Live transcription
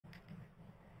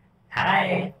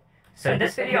Hi! So in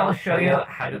this video I'll show you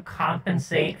how to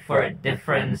compensate for a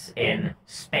difference in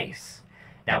space.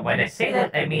 Now when I say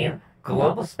that, I mean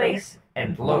global space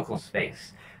and local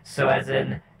space. So as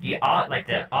in the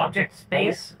object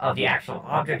space of the actual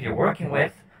object you're working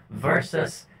with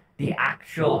versus the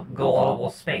actual global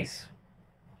space.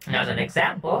 Now as an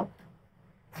example,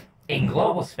 in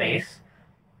global space,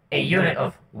 a unit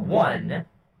of 1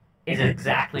 is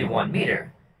exactly 1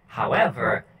 meter.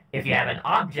 However, if you have an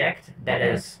object that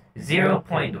is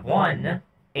 0.1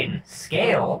 in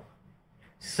scale,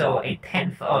 so a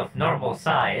tenth of normal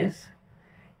size,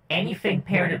 anything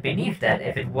paired beneath that,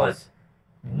 if it was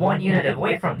 1 unit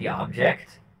away from the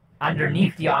object,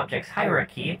 underneath the object's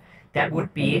hierarchy, that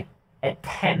would be a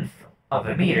tenth of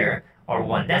a meter, or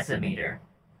 1 decimeter.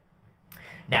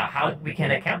 Now, how we can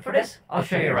account for this, I'll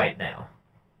show you right now.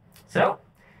 So,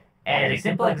 as a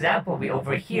simple example, we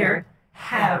over here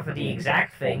have the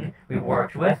exact thing we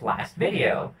worked with last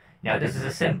video. Now this is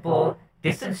a simple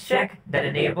distance check that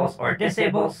enables or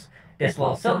disables this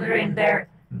little cylinder in there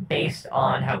based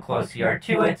on how close you are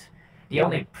to it. The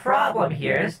only problem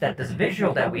here is that this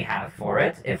visual that we have for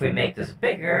it, if we make this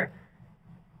bigger,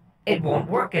 it won't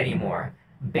work anymore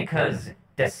because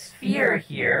the sphere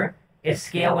here is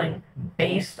scaling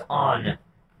based on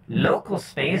local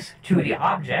space to the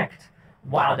object,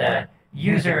 while the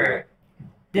user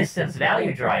distance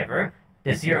value driver,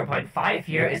 the 0.5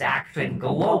 here, is actually in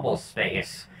global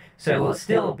space. So it will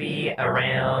still be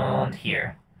around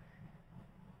here.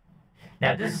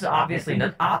 Now this is obviously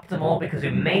not optimal because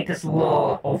we made this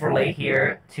little overlay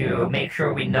here to make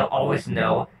sure we always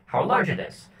know how large it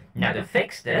is. Now to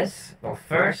fix this, we'll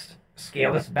first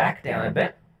scale this back down a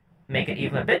bit, make it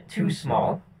even a bit too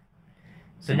small.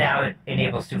 So now it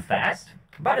enables too fast,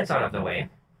 but it's out of the way.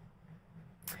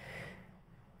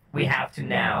 We have to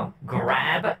now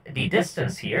grab the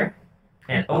distance here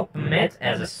and open it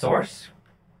as a source,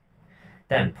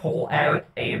 then pull out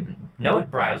a node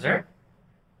browser,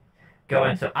 go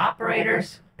into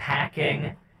operators,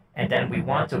 packing, and then we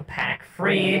want to pack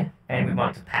free, and we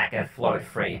want to pack a float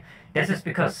free. This is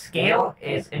because scale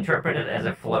is interpreted as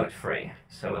a float free.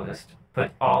 So we'll just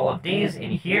put all of these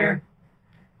in here.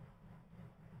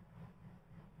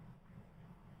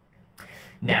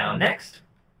 Now next,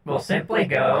 we'll simply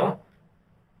go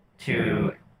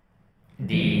to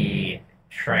the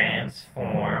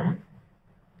transform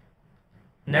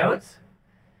nodes,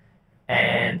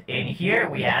 and in here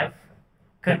we have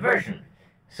conversion.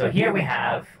 So here we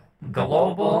have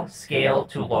global, scale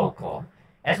to local,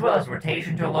 as well as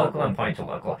rotation to local and point to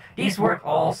local. These work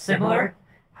all similar,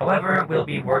 however, we'll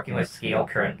be working with scale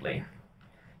currently.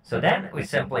 So then we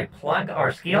simply plug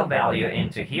our scale value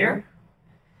into here,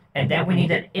 and then we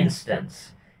need an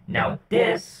instance. Now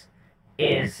this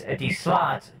is the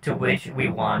slot to which we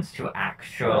want to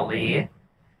actually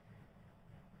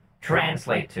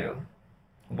translate to,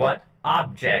 what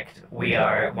object we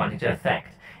are wanting to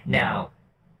affect. Now,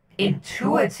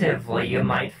 intuitively you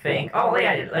might think, oh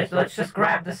yeah, let's just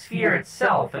grab the sphere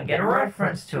itself and get a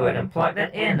reference to it and plug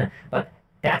that in, but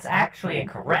that's actually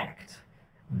incorrect,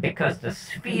 because the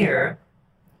sphere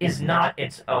is not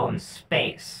its own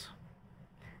space.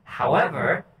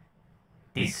 However,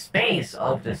 the space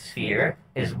of the sphere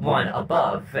is one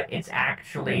above. It's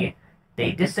actually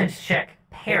the distance check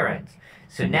parent.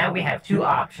 So now we have two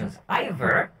options.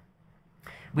 Either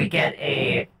we get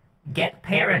a get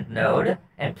parent node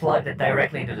and plug it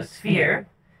directly into the sphere.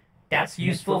 That's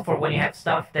useful for when you have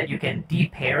stuff that you can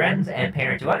deparent and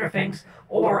parent to other things,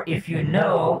 or if you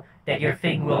know that your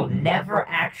thing will never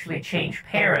actually change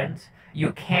parent,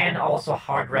 you can also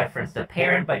hard reference the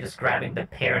parent by just grabbing the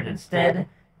parent instead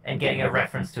and getting a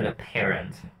reference to the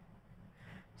parent.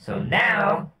 So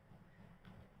now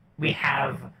we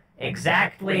have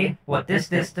exactly what this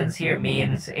distance here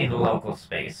means in local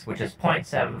space, which is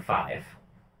 0.75.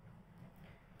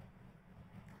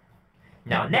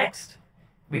 Now next,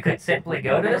 we could simply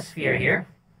go to the sphere here,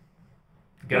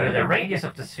 go to the radius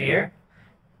of the sphere,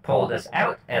 pull this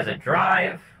out as a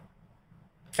drive.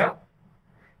 Oh,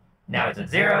 now it's at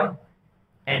 0,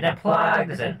 and then plug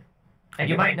this in. And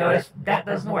you might notice that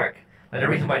doesn't work. But the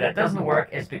reason why that doesn't work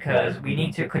is because we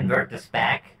need to convert this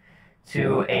back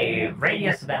to a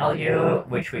radius value,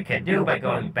 which we can do by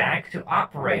going back to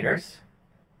operators,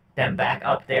 then back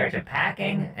up there to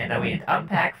packing, and then we need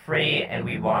unpack free, and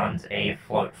we want a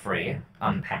float free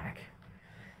unpack.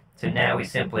 So now we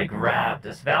simply grab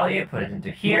this value, put it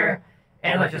into here,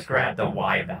 and let's just grab the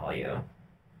Y value.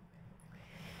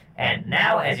 And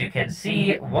now, as you can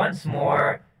see, once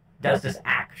more, does this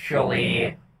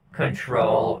actually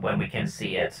control when we can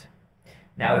see it?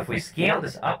 Now, if we scale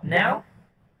this up now,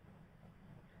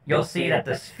 you'll see that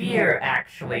the sphere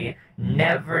actually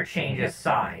never changes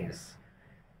size.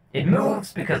 It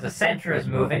moves because the center is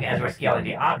moving as we're scaling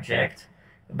the object,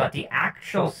 but the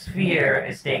actual sphere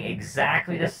is staying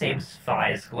exactly the same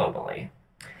size globally.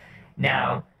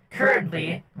 Now,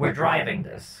 currently, we're driving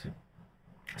this.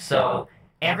 So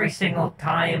every single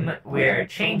time we're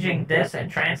changing this and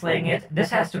translating it,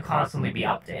 this has to constantly be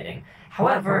updating.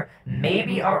 However,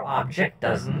 maybe our object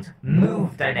doesn't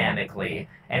move dynamically,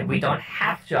 and we don't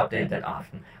have to update it that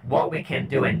often. What we can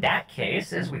do in that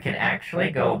case is we can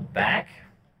actually go back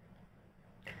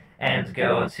and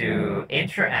go to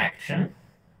interaction.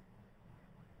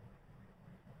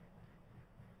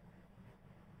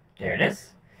 There it is.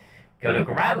 Go to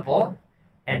grabbable,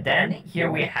 and then here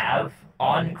we have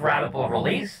onGrabbable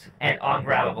released and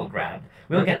onGrabbable grabbed.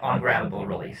 We'll get onGrabbable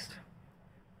released.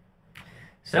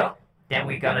 So then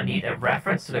we're gonna need a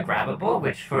reference to the grabbable,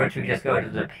 which for which we just go to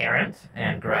the parent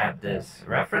and grab this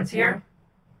reference here.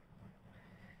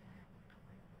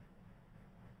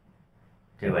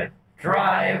 Do a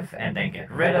drive and then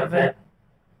get rid of it.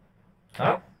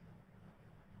 Oh.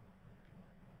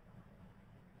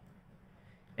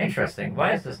 Interesting.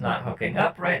 Why is this not hooking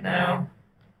up right now?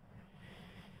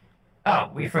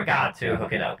 Oh, we forgot to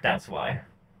hook it up. That's why.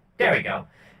 There we go.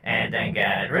 And then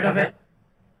get rid of it,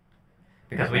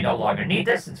 because we no longer need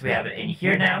this since we have it in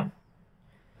here now.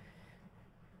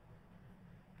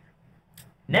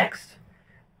 Next,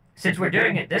 since we're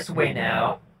doing it this way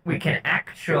now, we can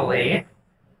actually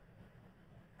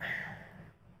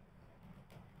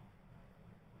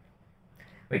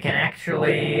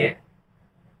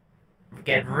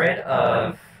get rid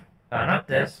of, not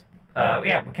this,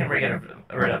 yeah, we can get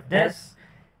rid of this,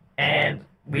 and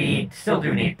we still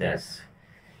do need this.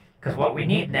 Because what we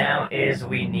need now is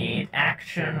we need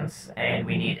actions, and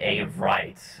we need a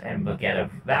write, and we'll get a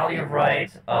value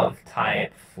write of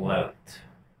type float.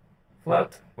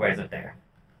 Float, where is it there?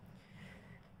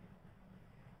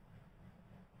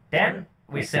 Then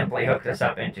we simply hook this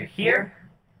up into here.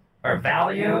 Our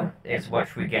value is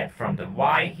what we get from the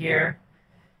y here.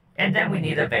 And then we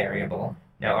need a variable.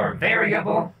 Now our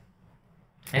variable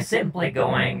is simply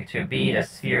going to be the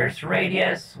sphere's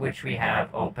radius, which we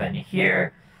have open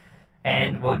here.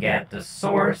 And we'll get the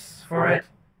source for it.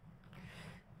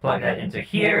 Plug that into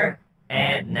here.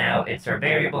 And now it's our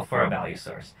variable for a value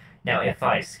source. Now if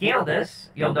I scale this,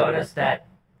 you'll notice that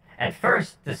at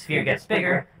first the sphere gets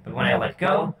bigger, but when I let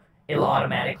go, it'll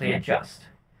automatically adjust.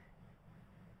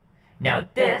 Now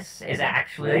this is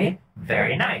actually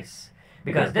very nice,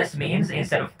 because this means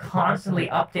instead of constantly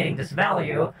updating this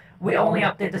value, we only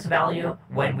update this value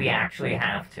when we actually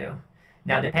have to.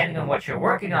 Now depending on what you're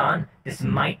working on, this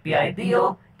might be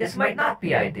ideal, this might not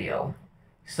be ideal.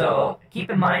 So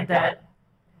keep in mind that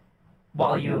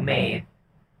while you may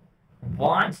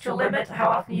want to limit how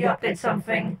often you update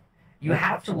something, you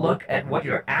have to look at what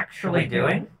you're actually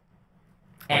doing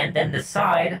and then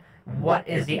decide what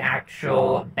is the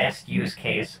actual best use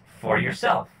case for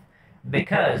yourself.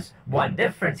 Because one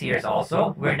difference here is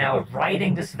also we're now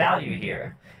writing this value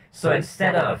here. So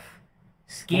instead of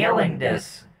scaling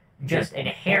this just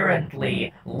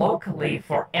inherently locally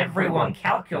for everyone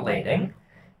calculating,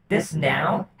 this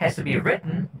now has to be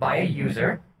written by a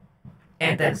user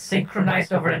and then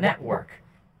synchronized over the network.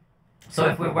 So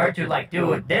if we were to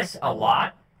do this a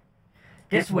lot,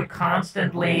 this would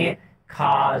constantly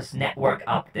cause network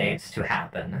updates to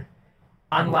happen.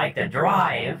 Unlike the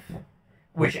drive,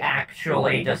 which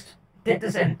actually just did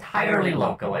this entirely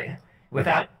locally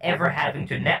without ever having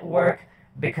to network,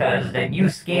 because the new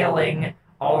scaling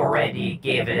already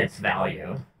gave it its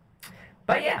value.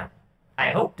 But yeah,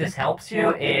 I hope this helps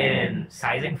you in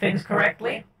sizing things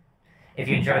correctly. If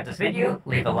you enjoyed this video,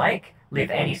 leave a like,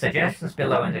 leave any suggestions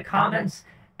below in the comments,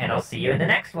 and I'll see you in the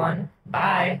next one.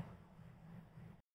 Bye!